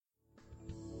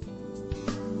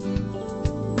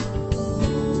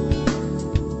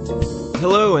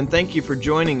Hello, and thank you for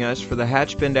joining us for the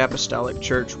Hatchbend Apostolic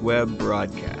Church web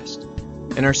broadcast.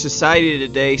 In our society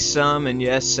today, some, and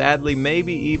yes, sadly,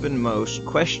 maybe even most,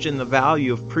 question the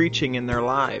value of preaching in their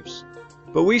lives.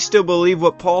 But we still believe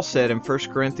what Paul said in 1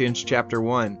 Corinthians chapter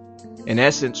 1. In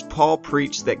essence, Paul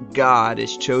preached that God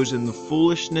has chosen the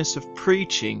foolishness of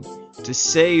preaching to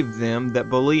save them that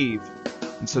believe.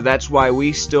 And so that's why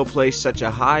we still place such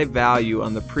a high value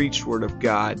on the preached word of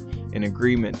God in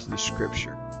agreement to the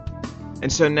Scripture.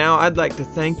 And so now I'd like to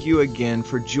thank you again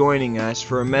for joining us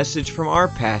for a message from our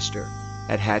pastor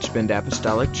at Hatchbend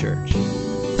Apostolic Church. Praise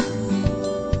God.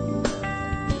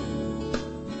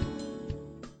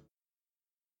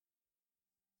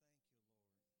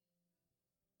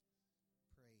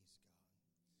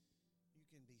 You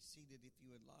can be seated if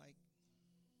you would like.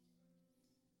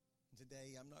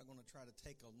 Today, I'm not going to try to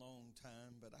take a long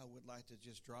time, but I would like to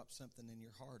just drop something in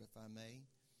your heart, if I may.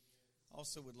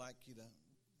 Also would like you to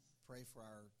pray for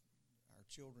our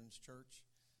children's church.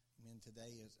 Amen.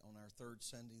 Today is on our third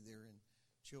Sunday there in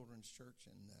children's church,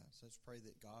 and so let's pray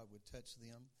that God would touch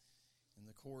them in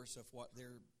the course of what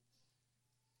they're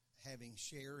having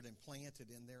shared and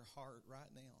planted in their heart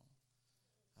right now.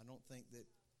 I don't think that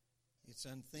it's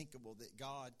unthinkable that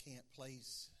God can't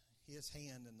place His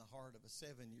hand in the heart of a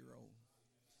 7-year-old,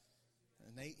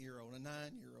 an 8-year-old, a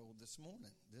 9-year-old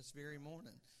this very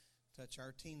morning. Touch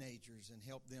our teenagers and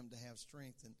help them to have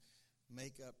strength and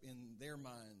make up in their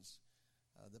minds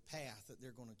the path that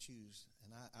they're going to choose.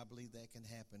 And I believe that can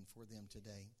happen for them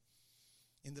today.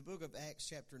 In the book of Acts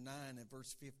chapter 9 and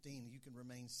verse 15, you can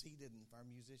remain seated, and if our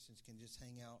musicians can just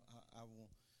hang out,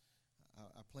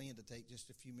 I plan to take just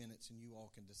a few minutes, and you all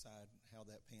can decide how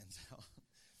that pans out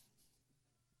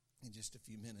in just a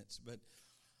few minutes. But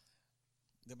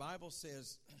the Bible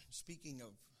says, speaking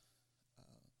of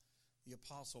the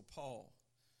Apostle Paul,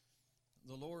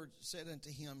 the Lord said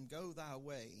unto him, Go thy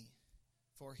way,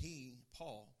 for he,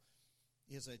 Paul,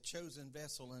 is a chosen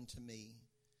vessel unto me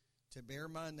to bear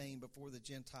my name before the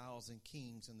Gentiles and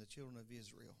kings and the children of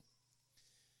Israel.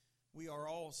 We are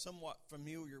all somewhat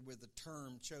familiar with the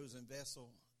term chosen vessel,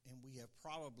 and we have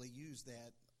probably used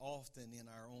that often in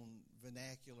our own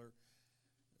vernacular,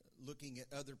 looking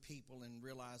at other people and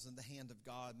realizing the hand of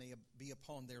God may be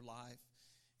upon their life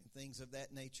and things of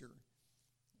that nature.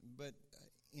 But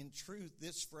in truth,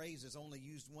 this phrase is only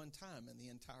used one time in the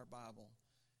entire Bible,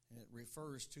 and it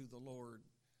refers to the Lord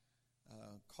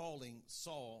calling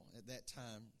Saul at that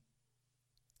time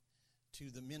to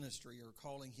the ministry, or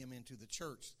calling him into the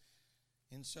church.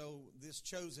 And so this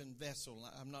chosen vessel,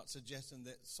 I'm not suggesting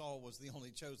that Saul was the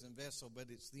only chosen vessel, but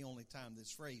it's the only time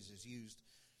this phrase is used.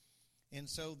 And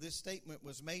so this statement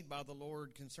was made by the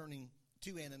Lord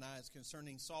to Ananias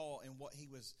concerning Saul and what he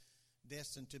was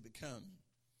destined to become.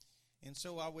 And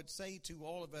so I would say to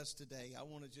all of us today, I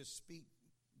want to just speak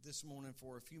this morning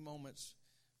for a few moments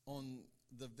on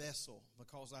the vessel,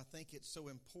 because I think it's so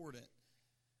important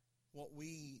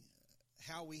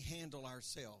how we handle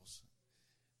ourselves.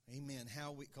 Amen.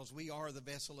 Because we are the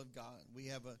vessel of God. We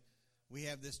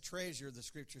have this treasure, the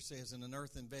Scripture says, in an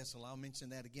earthen vessel. I'll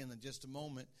mention that again in just a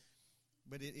moment.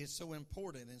 But it is so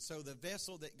important. And so the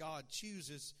vessel that God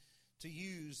chooses to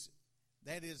use,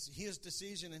 that is His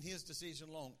decision and His decision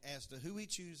alone as to who He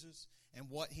chooses and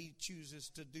what He chooses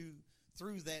to do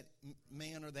through that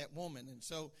man or that woman. And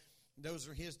so those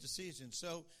are His decisions.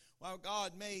 So while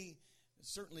God may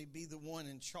certainly be the one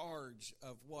in charge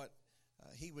of what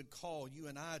He would call you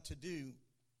and I to do,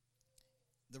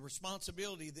 the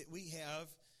responsibility that we have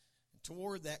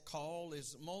toward that call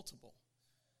is multiple.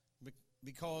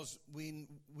 Because when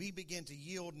we begin to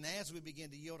yield, and as we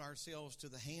begin to yield ourselves to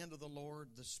the hand of the Lord,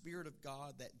 the Spirit of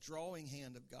God, that drawing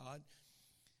hand of God,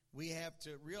 we have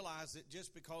to realize that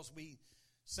just because we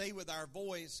say with our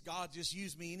voice, God, just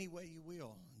use me any way you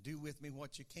will, do with me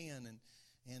what you can,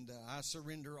 and I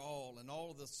surrender all, and all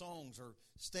of the songs or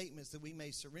statements that we may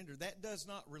surrender, that does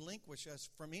not relinquish us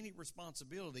from any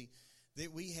responsibility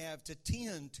that we have to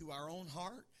tend to our own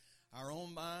heart, our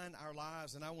own mind, our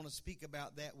lives, and I want to speak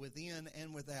about that within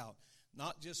and without.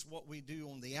 Not just what we do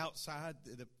on the outside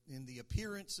in the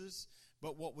appearances,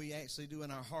 but what we actually do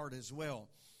in our heart as well.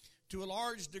 To a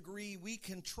large degree, we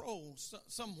control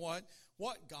somewhat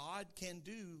what God can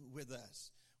do with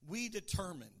us. We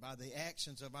determine by the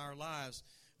actions of our lives.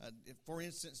 For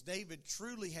instance, David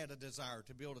truly had a desire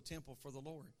to build a temple for the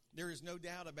Lord. There is no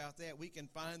doubt about that. We can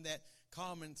find that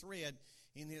common thread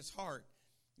in his heart.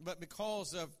 But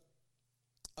because of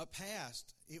a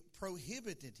past, it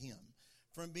prohibited him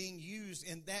from being used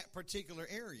in that particular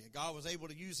area. God was able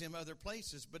to use him other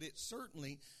places, but it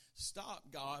certainly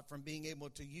stopped God from being able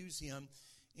to use him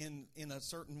in a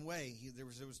certain way. There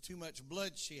was too much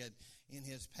bloodshed in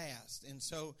his past. And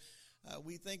so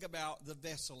we think about the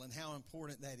vessel and how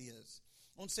important that is.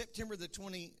 On September the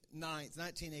 29th,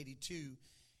 1982,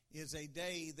 is a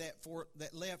day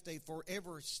that left a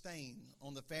forever stain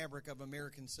on the fabric of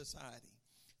American society.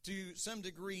 To some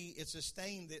degree, it's a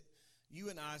stain that you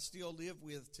and I still live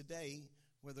with today,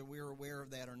 whether we're aware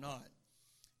of that or not.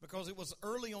 Because it was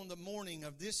early on the morning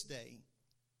of this day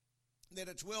that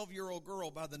a 12-year-old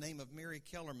girl by the name of Mary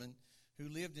Kellerman, who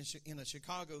lived in a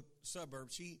Chicago suburb,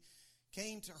 she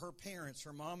came to her parents,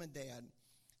 her mom and dad,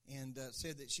 and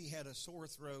said that she had a sore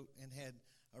throat and had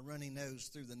a runny nose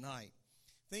through the night.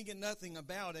 Thinking nothing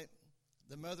about it,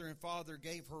 the mother and father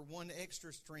gave her one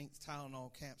extra strength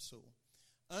Tylenol capsule.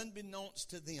 Unbeknownst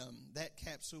to them, that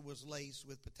capsule was laced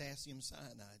with potassium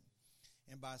cyanide.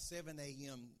 And by 7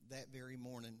 a.m. that very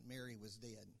morning, Mary was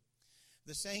dead.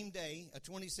 The same day, a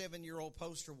 27-year-old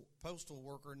postal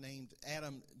worker named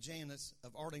Adam Janus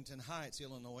of Arlington Heights,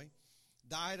 Illinois,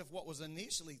 died of what was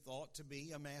initially thought to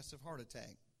be a massive heart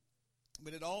attack.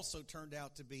 But it also turned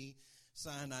out to be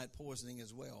cyanide poisoning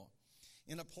as well.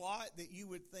 In a plot that you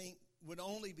would think would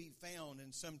only be found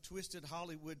in some twisted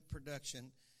Hollywood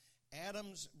production,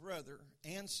 Adam's brother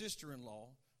and sister-in-law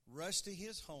rushed to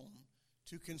his home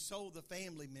to console the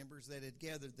family members that had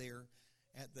gathered there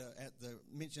at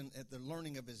the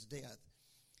learning of his death.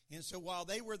 And so while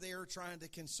they were there trying to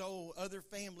console other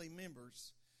family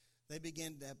members, they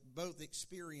began to both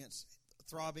experience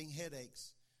throbbing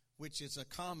headaches, which is a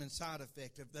common side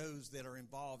effect of those that are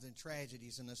involved in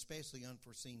tragedies and especially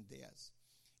unforeseen deaths.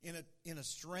 In a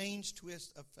strange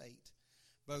twist of fate,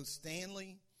 both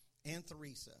Stanley and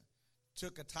Theresa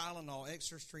took a Tylenol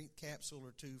extra strength capsule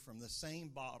or two from the same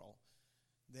bottle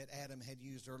that Adam had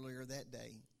used earlier that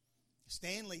day.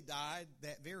 Stanley died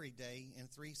that very day,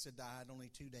 and Theresa died only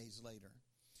 2 days later.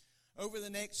 Over the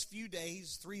next few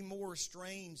days, 3 more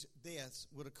strange deaths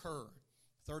would occur.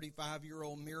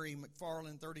 35-year-old Mary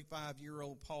McFarland,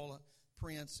 35-year-old Paula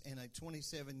Prince, and a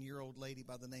 27-year-old lady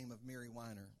by the name of Mary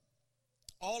Weiner.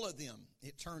 All of them,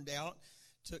 it turned out,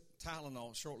 took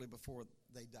Tylenol shortly before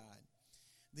they died.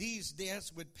 These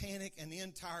deaths would panic an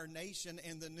entire nation,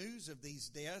 and the news of these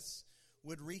deaths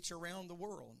would reach around the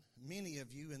world. Many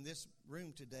of you in this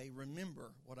room today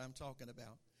remember what I'm talking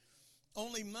about.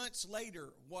 Only months later,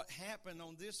 what happened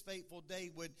on this fateful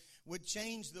day would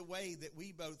change the way that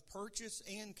we both purchase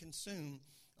and consume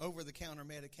over-the-counter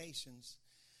medications.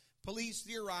 Police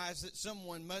theorize that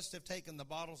someone must have taken the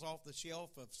bottles off the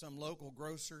shelf of some local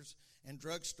grocers and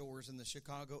drugstores in the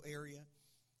Chicago area.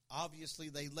 Obviously,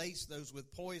 they laced those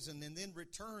with poison and then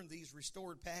returned these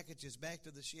restored packages back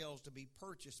to the shelves to be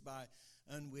purchased by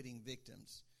unwitting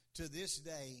victims. To this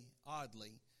day,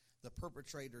 oddly, the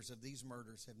perpetrators of these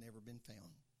murders have never been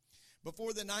found.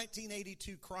 Before the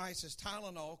 1982 crisis,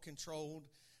 Tylenol controlled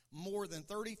more than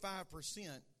 35%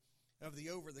 of the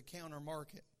over-the-counter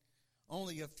market.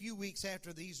 Only a few weeks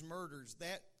after these murders,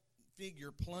 that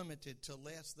figure plummeted to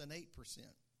less than 8%.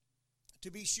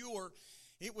 To be sure,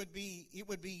 it would be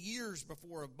years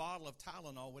before a bottle of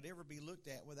Tylenol would ever be looked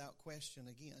at without question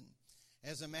again.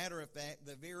 As a matter of fact,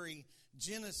 the very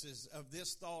genesis of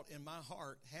this thought in my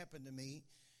heart happened to me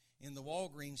in the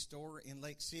Walgreens store in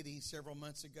Lake City several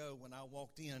months ago when I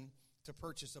walked in to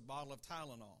purchase a bottle of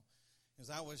Tylenol. As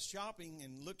I was shopping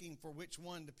and looking for which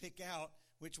one to pick out,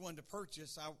 which one to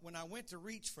purchase, when I went to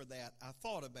reach for that, I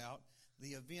thought about the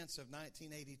events of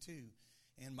 1982.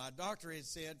 And my doctor had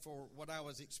said for what I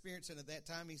was experiencing at that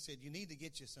time, he said, you need to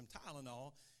get you some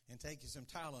Tylenol and take you some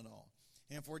Tylenol.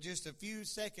 And for just a few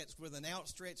seconds with an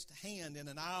outstretched hand in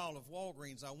an aisle of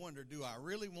Walgreens, I wondered, do I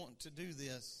really want to do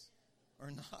this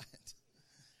or not?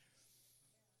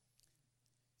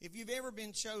 If you've ever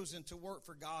been chosen to work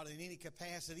for God in any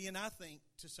capacity, and I think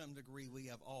to some degree we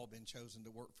have all been chosen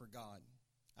to work for God.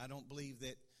 I don't believe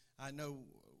that I know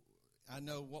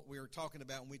what we're talking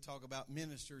about when we talk about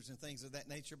ministers and things of that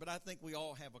nature, but I think we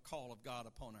all have a call of God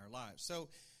upon our lives. So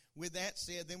with that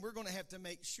said, then we're going to have to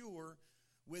make sure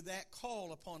with that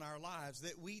call upon our lives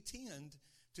that we tend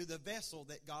to the vessel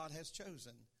that God has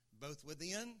chosen, both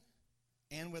within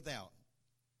and without.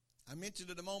 I mentioned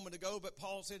it a moment ago, but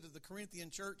Paul said to the Corinthian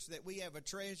church that we have a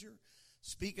treasure,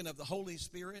 speaking of the Holy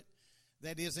Spirit,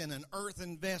 that is in an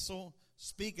earthen vessel,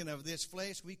 speaking of this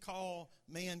flesh we call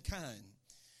mankind.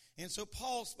 And so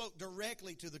Paul spoke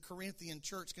directly to the Corinthian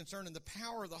church concerning the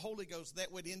power of the Holy Ghost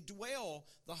that would indwell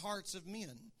the hearts of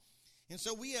men. And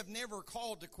so we have never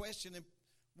called to question and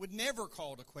would never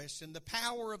call to question the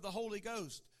power of the Holy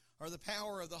Ghost or the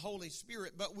power of the Holy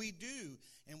Spirit, but we do,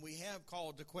 and we have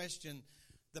called to question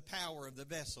the power of the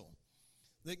vessel.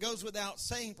 that goes without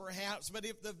saying perhaps, but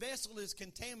if the vessel is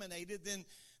contaminated, then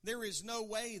there is no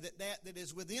way that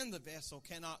is within the vessel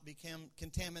cannot become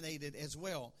contaminated as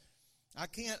well. I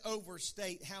can't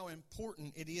overstate how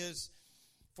important it is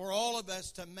for all of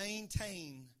us to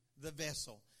maintain the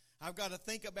vessel. I've got to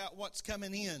think about what's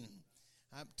coming in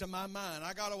to my mind.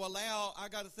 I got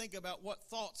to think about what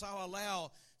thoughts I'll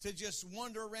allow to just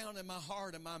wander around in my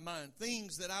heart and my mind,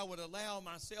 things that I would allow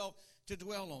myself to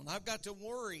dwell on. I've got to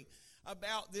worry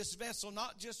about this vessel,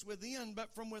 not just within,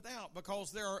 but from without,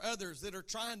 because there are others that are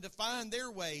trying to find their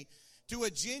way to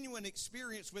a genuine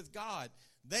experience with God.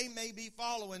 They may be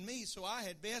following me, so I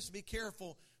had best be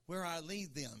careful where I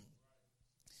lead them.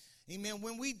 Amen.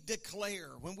 When we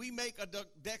make a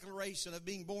declaration of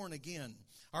being born again,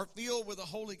 are filled with the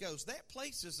Holy Ghost, that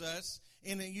places us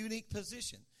in a unique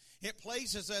position. It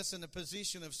places us in a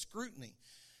position of scrutiny.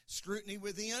 Scrutiny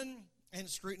within and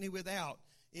scrutiny without.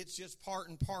 It's just part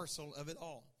and parcel of it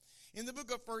all. In the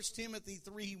book of 1 Timothy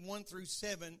 3, 1 through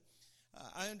 7,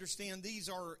 I understand these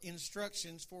are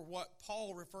instructions for what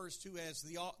Paul refers to as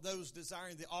those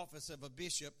desiring the office of a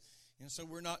bishop. And so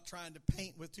we're not trying to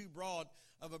paint with too broad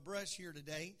of a brush here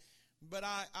today. But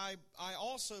I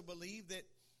also believe that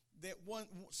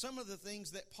some of the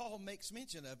things that Paul makes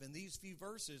mention of in these few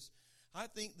verses, I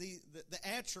think the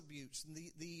attributes and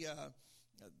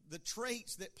the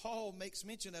traits that Paul makes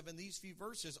mention of in these few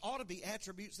verses ought to be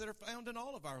attributes that are found in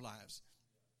all of our lives.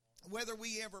 Whether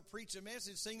we ever preach a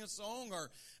message, sing a song, or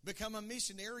become a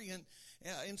missionary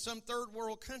in some third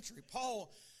world country, Paul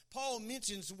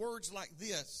mentions words like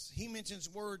this. He mentions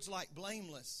words like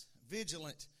blameless,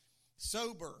 vigilant,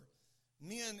 sober,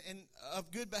 men and of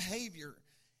good behavior.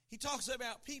 He talks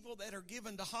about people that are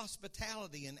given to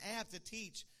hospitality and apt to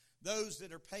teach, those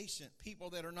that are patient,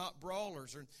 people that are not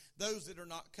brawlers, or those that are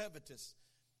not covetous.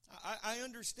 I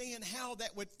understand how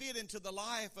that would fit into the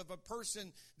life of a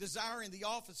person desiring the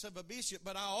office of a bishop,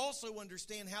 but I also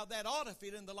understand how that ought to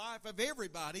fit in the life of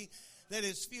everybody that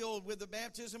is filled with the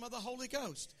baptism of the Holy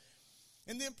Ghost.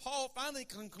 And then Paul finally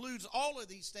concludes all of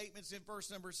these statements in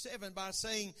verse number 7 by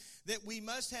saying that we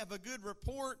must have a good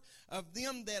report of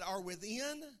them that are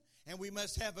within, and we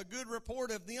must have a good report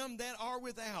of them that are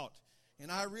without.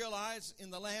 And I realize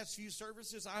in the last few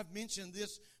services I've mentioned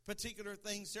this particular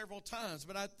thing several times,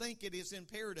 but I think it is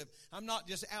imperative. I'm not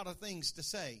just out of things to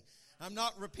say. I'm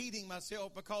not repeating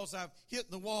myself because I've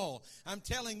hit the wall. I'm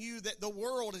telling you that the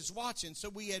world is watching, so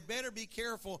we had better be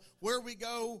careful where we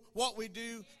go, what we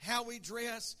do, how we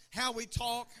dress, how we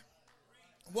talk,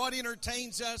 what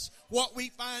entertains us, what we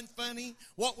find funny,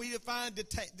 what we find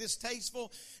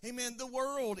distasteful. Amen. The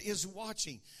world is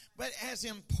watching. But as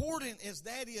important as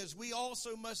that is, we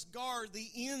also must guard the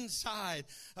inside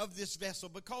of this vessel,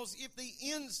 because if the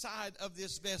inside of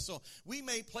this vessel, we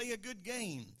may play a good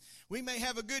game. We may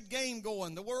have a good game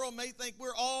going. The world may think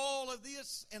we're all of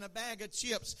this and a bag of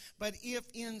chips. But if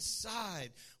inside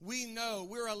we know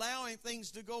we're allowing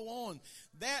things to go on,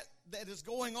 that is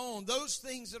going on, those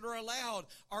things that are allowed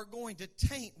are going to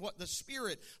taint what the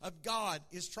Spirit of God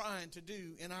is trying to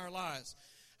do in our lives.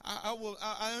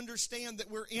 I understand that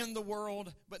we're in the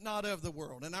world, but not of the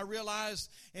world. And I realize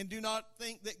and do not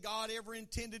think that God ever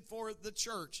intended for the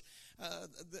church,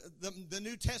 the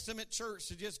New Testament church,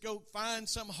 to just go find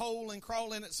some hole and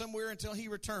crawl in it somewhere until He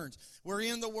returns. We're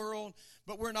in the world,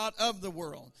 but we're not of the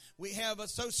world. We have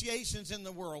associations in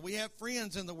the world. We have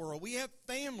friends in the world. We have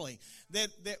family that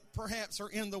perhaps are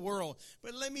in the world.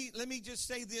 But let me just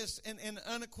say this and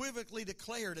unequivocally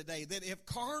declare today that if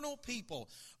carnal people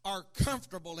are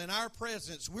comfortable in our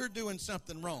presence, we're doing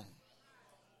something wrong.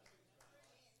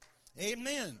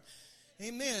 Amen.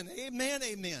 Amen. Amen.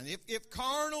 Amen. If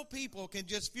carnal people can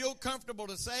just feel comfortable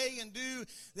to say and do,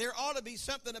 there ought to be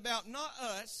something about not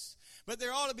us, but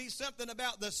there ought to be something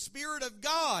about the Spirit of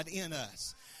God in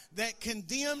us that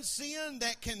condemns sin,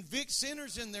 that convicts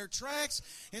sinners in their tracks.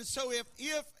 And so if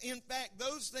in fact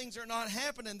those things are not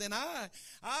happening, then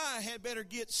I had better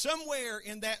get somewhere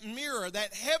in that mirror,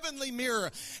 that heavenly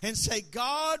mirror, and say,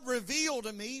 God, reveal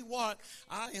to me what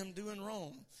I am doing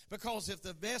wrong. Because if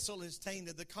the vessel is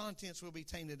tainted, the contents will be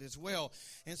tainted as well.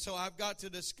 And so I've got to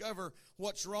discover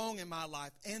what's wrong in my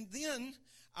life. And then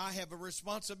I have a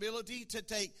responsibility to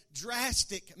take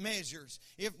drastic measures,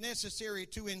 if necessary,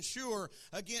 to ensure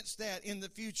against that in the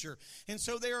future. And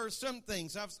so there are some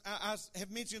things I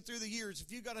have mentioned through the years.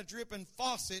 If you got a dripping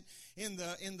faucet in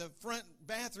the front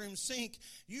bathroom sink,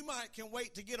 you can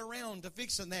wait to get around to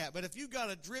fixing that. But if you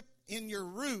got a drip in your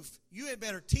roof, you had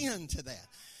better tend to that.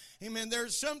 Amen.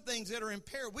 There's some things that are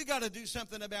impaired. We got to do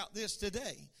something about this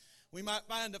today. We might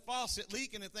find the faucet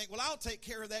leaking and think, well, I'll take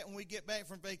care of that when we get back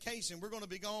from vacation. We're going to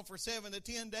be gone for 7 to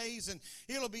 10 days, and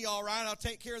it'll be all right. I'll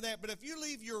take care of that. But if you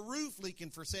leave your roof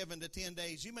leaking for 7 to 10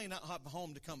 days, you may not have a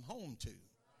home to come home to.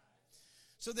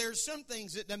 So there's some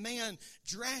things that demand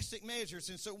drastic measures.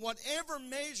 And so whatever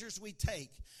measures we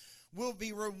take will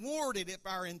be rewarded if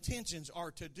our intentions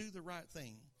are to do the right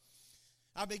thing.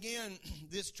 I began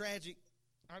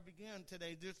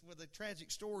today just with a tragic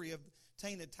story of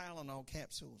tainted Tylenol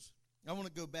capsules. I want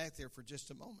to go back there for just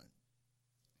a moment.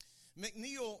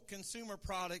 McNeil Consumer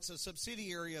Products, a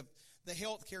subsidiary of the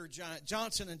healthcare giant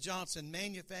Johnson & Johnson,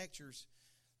 manufacturers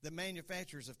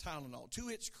of Tylenol. To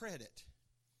its credit,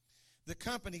 the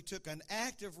company took an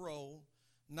active role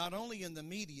not only in the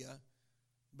media,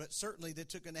 but certainly they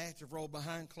took an active role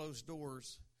behind closed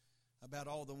doors about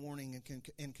all the warning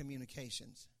and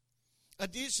communications.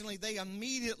 Additionally, they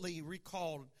immediately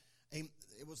recalled,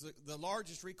 it was the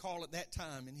largest recall at that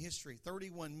time in history,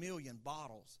 31 million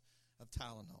bottles of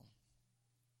Tylenol.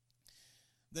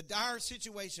 The dire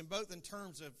situation, both in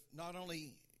terms of not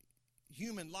only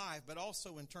human life, but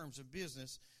also in terms of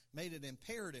business, made it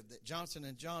imperative that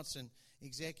Johnson & Johnson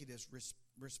executives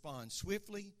respond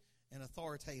swiftly and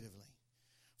authoritatively.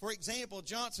 For example,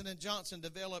 Johnson & Johnson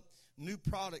developed new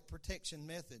product protection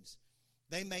methods.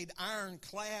 They made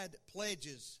ironclad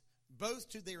pledges both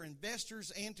to their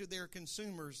investors and to their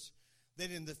consumers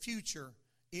that in the future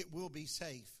it will be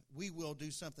safe. We will do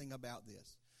something about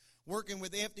this. Working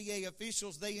with FDA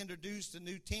officials, they introduced a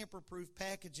new tamper-proof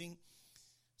packaging.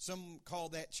 Some call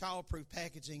that child-proof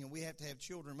packaging, and we have to have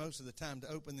children most of the time to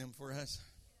open them for us.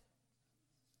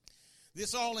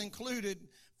 This all included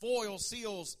foil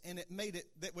seals, and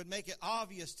that would make it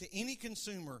obvious to any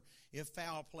consumer if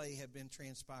foul play had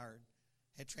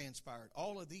transpired.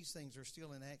 All of these things are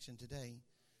still in action today.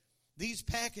 These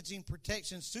packaging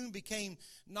protections soon became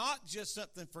not just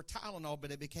something for Tylenol,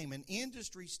 but it became an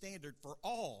industry standard for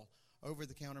all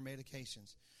over-the-counter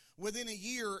medications. Within a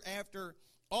year after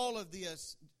all of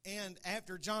this, and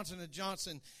after Johnson &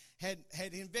 Johnson had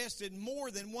invested more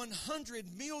than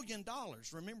 $100 million,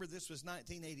 remember this was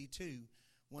 1982,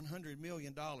 $100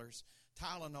 million,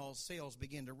 Tylenol sales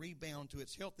began to rebound to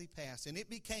its healthy past, and it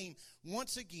became,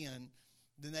 once again,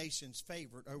 the nation's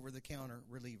favorite over-the-counter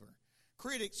reliever.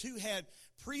 Critics who had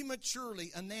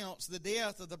prematurely announced the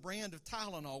death of the brand of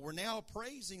Tylenol were now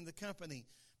praising the company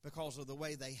because of the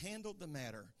way they handled the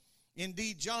matter.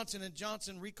 Indeed, Johnson &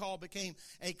 Johnson recall became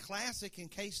a classic in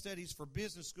case studies for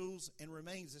business schools and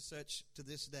remains as such to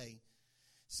this day.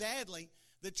 Sadly,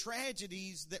 the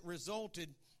tragedies that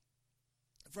resulted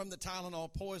from the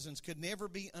Tylenol poisons could never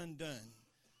be undone.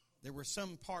 There were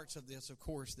some parts of this, of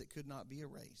course, that could not be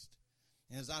erased.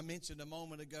 And as I mentioned a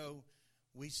moment ago,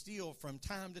 we still, from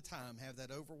time to time, have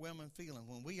that overwhelming feeling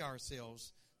when we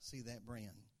ourselves see that brand.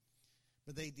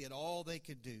 But they did all they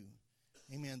could do.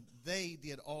 Amen. They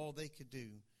did all they could do.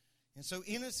 And so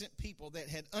innocent people that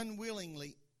had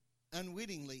unwittingly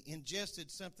ingested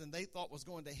something they thought was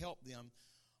going to help them,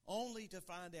 only to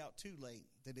find out too late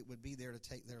that it would be there to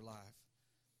take their life.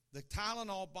 The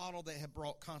Tylenol bottle that had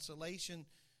brought consolation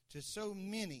to so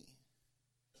many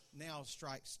now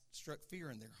struck fear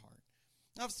in their heart.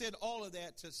 I've said all of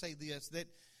that to say this, that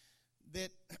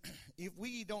if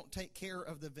we don't take care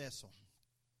of the vessel,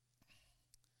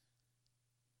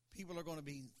 people are going to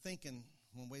be thinking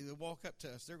when they walk up to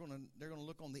us, they're going to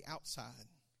look on the outside.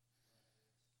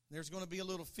 There's going to be a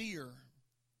little fear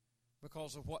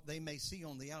because of what they may see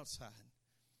on the outside.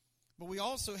 But we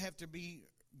also have to be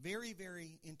very,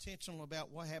 very intentional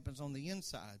about what happens on the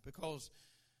inside, because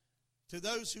to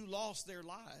those who lost their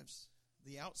lives,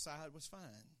 the outside was fine,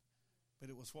 but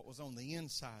it was what was on the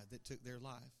inside that took their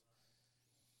life.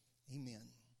 Amen.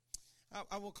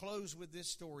 I will close with this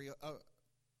story.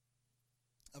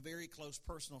 A very close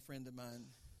personal friend of mine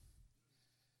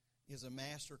is a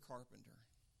master carpenter.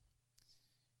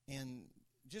 And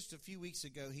just a few weeks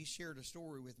ago, he shared a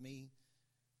story with me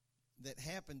that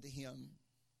happened to him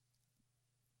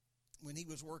when he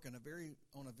was working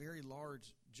on a very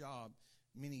large job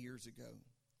many years ago.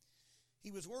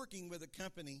 He was working with a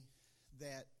company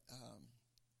that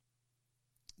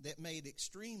made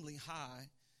extremely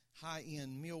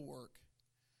high-end millwork,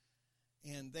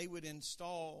 and they would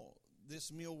install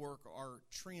this millwork or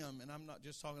trim, and I'm not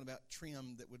just talking about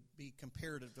trim that would be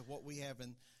comparative to what we have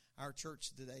in our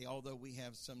church today, although we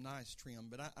have some nice trim,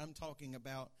 but I'm talking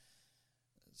about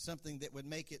something that would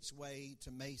make its way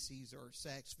to Macy's or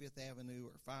Saks Fifth Avenue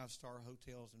or five-star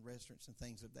hotels and restaurants and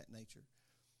things of that nature.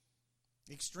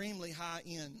 Extremely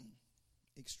high-end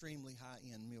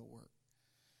millwork.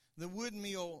 The wood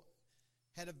mill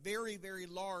had a very, very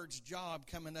large job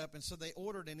coming up, and so they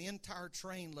ordered an entire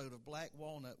trainload of black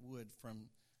walnut wood from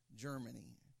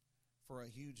Germany for a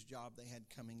huge job they had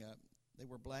coming up. They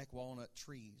were black walnut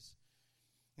trees.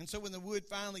 And so when the wood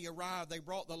finally arrived, they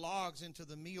brought the logs into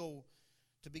the mill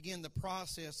to begin the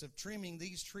process of trimming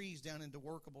these trees down into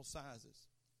workable sizes.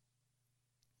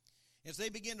 As they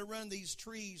began to run these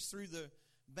trees through the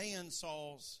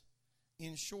bandsaws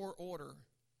in short order,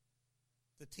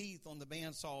 the teeth on the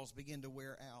bandsaws began to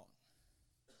wear out.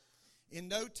 In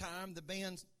no time, the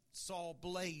bandsaw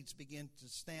blades began to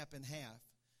snap in half.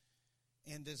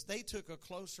 And as they took a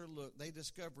closer look, they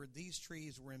discovered these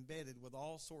trees were embedded with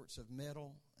all sorts of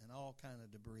metal and all kind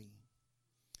of debris.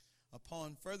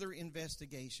 Upon further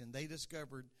investigation, they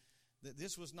discovered that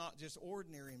this was not just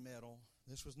ordinary metal,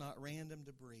 this was not random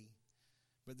debris,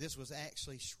 but this was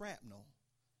actually shrapnel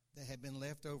that had been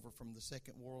left over from the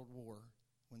Second World War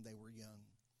when they were young.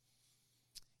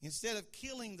 Instead of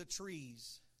killing the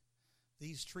trees,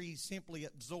 these trees simply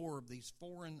absorbed these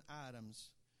foreign items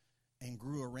and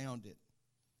grew around it.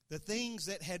 The things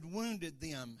that had wounded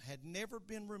them had never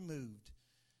been removed.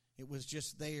 It was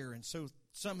just there, and so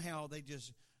somehow they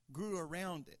just grew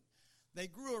around it. They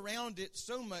grew around it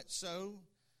so much so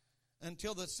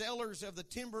until the sellers of the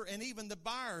timber and even the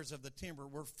buyers of the timber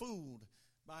were fooled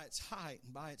by its height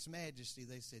and by its majesty.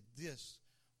 They said, this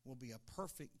will be a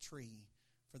perfect tree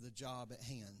for the job at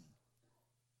hand.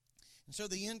 And so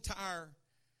the entire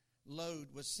load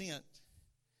was sent,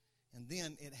 and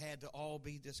then it had to all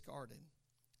be discarded.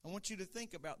 I want you to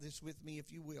think about this with me,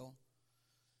 if you will.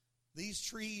 These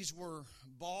trees were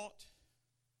bought,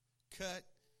 cut,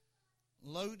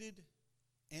 loaded,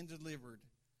 and delivered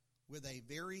with a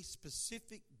very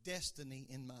specific destiny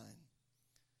in mind.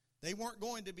 They weren't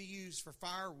going to be used for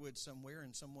firewood somewhere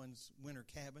in someone's winter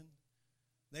cabin.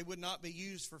 They would not be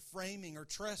used for framing or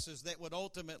trusses that would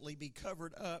ultimately be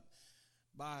covered up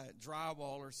by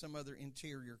drywall or some other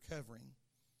interior covering.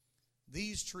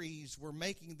 These trees were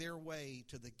making their way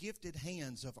to the gifted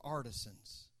hands of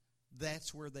artisans.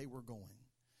 That's where they were going.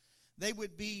 They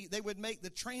would make the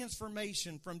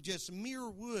transformation from just mere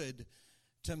wood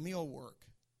to millwork.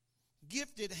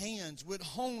 Gifted hands would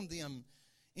hone them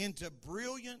into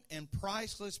brilliant and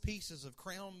priceless pieces of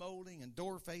crown molding and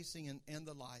door facing and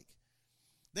the like.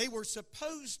 They were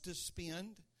supposed to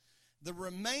spend the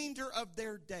remainder of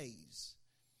their days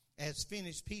as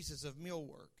finished pieces of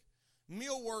millwork.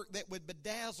 Millwork that would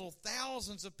bedazzle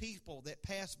thousands of people that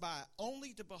passed by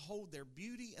only to behold their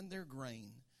beauty and their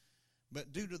grain.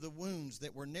 But due to the wounds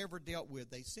that were never dealt with,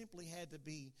 they simply had to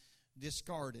be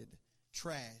discarded.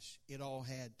 Trash. It all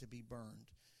had to be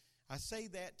burned. I say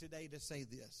that today to say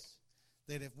this,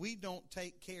 that if we don't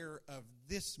take care of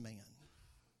this man,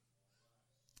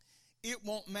 it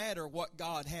won't matter what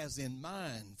God has in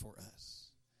mind for us.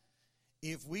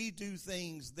 If we do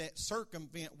things that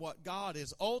circumvent what God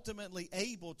is ultimately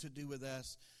able to do with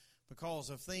us because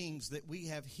of things that we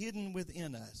have hidden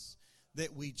within us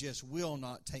that we just will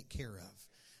not take care of,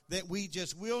 that we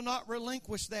just will not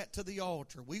relinquish that to the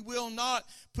altar. We will not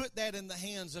put that in the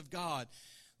hands of God.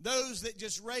 Those that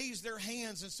just raise their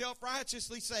hands and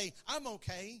self-righteously say, I'm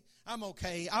okay,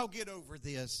 I'll get over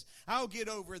this,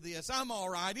 I'm all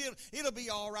right, it'll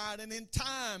be all right. And in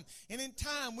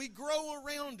time, we grow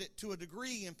around it to a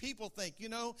degree, and people think,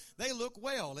 they look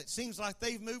well. It seems like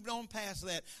they've moved on past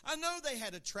that. I know they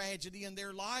had a tragedy in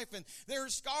their life, and there are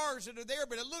scars that are there,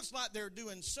 but it looks like they're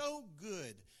doing so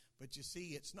good. But you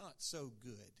see, it's not so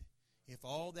good if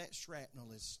all that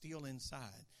shrapnel is still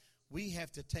inside. We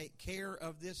have to take care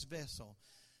of this vessel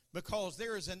because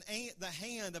there is the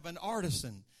hand of an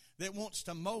artisan that wants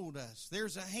to mold us.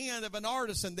 There's a hand of an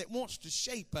artisan that wants to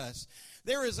shape us.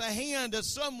 There is a hand of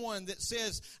someone that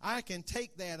says, I can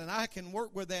take that and I can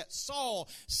work with that. Saul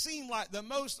seemed like the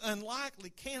most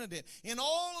unlikely candidate in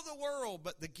all of the world,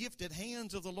 but the gifted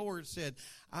hands of the Lord said,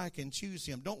 I can choose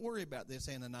him. Don't worry about this,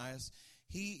 Ananias.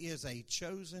 He is a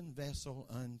chosen vessel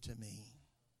unto me.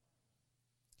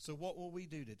 So what will we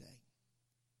do today?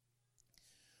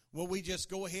 Will we just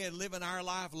go ahead living our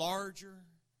life larger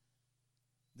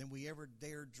than we ever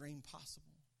dared dream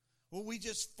possible? Will we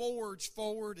just forge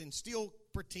forward and still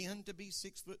pretend to be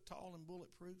 6 foot tall and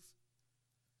bulletproof?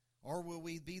 Or will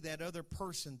we be that other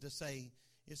person to say,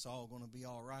 it's all going to be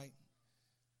all right?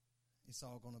 It's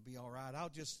all going to be all right. I'll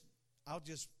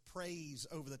just praise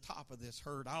over the top of this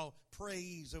hurt. I'll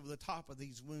praise over the top of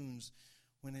these wounds,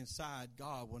 when inside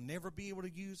God will never be able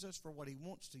to use us for what he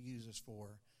wants to use us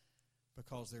for,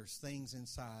 because there's things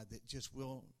inside that just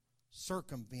will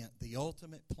circumvent the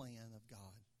ultimate plan of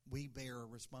God. We bear a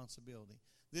responsibility.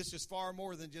 This is far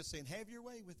more than just saying, have your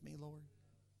way with me, Lord.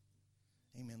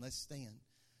 Amen. Let's stand.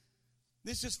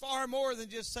 This is far more than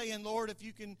just saying, Lord, if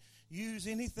you can use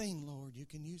anything, Lord, you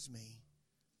can use me.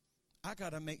 I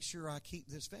got to make sure I keep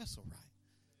this vessel right.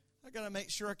 I got to make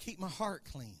sure I keep my heart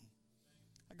clean.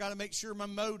 I got to make sure my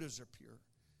motives are pure.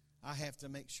 I have to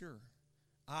make sure.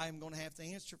 I am going to have to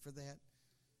answer for that.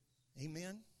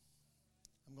 Amen?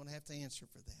 I'm going to have to answer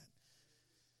for that.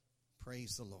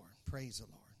 Praise the Lord. Praise the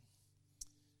Lord.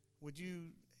 Would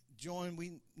you join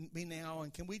me now,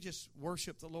 and can we just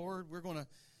worship the Lord? We're going to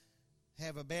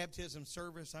have a baptism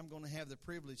service. I'm going to have the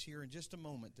privilege here in just a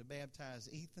moment to baptize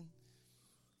Ethan.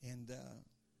 And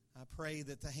I pray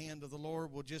that the hand of the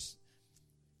Lord will just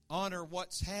honor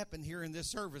what's happened here in this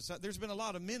service. There's been a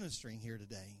lot of ministering here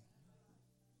today.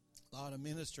 A lot of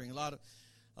ministering, a lot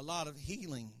of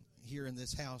healing here in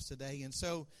this house today. And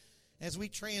so as we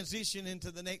transition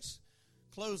into the next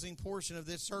closing portion of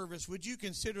this service, would you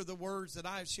consider the words that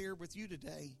I've shared with you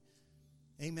today?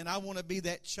 Amen. I want to be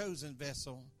that chosen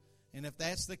vessel. And if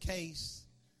that's the case,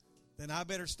 then I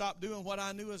better stop doing what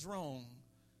I knew is wrong.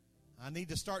 I need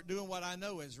to start doing what I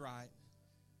know is right.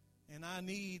 And I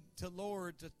need to,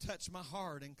 Lord, to touch my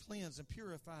heart and cleanse and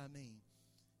purify me.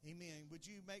 Amen. Would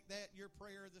you make that your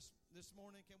prayer this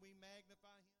morning? Can we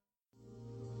magnify Him?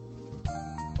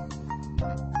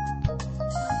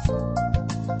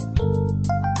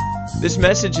 This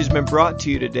message has been brought to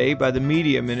you today by the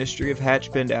media ministry of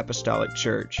Hatchbend Apostolic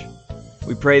Church.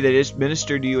 We pray that it's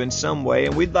ministered to you in some way,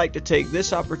 and we'd like to take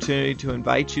this opportunity to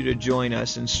invite you to join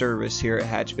us in service here at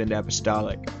Hatchbend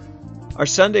Apostolic. Our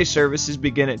Sunday services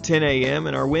begin at 10 a.m.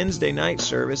 and our Wednesday night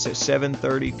service at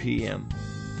 7:30 p.m.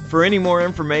 For any more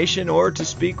information or to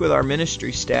speak with our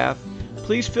ministry staff,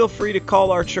 please feel free to call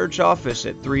our church office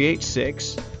at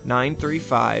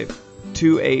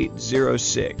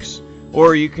 386-935-2806,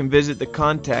 or you can visit the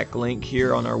contact link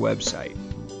here on our website.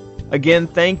 Again,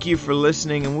 thank you for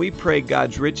listening, and we pray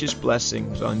God's richest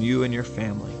blessings on you and your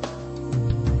family.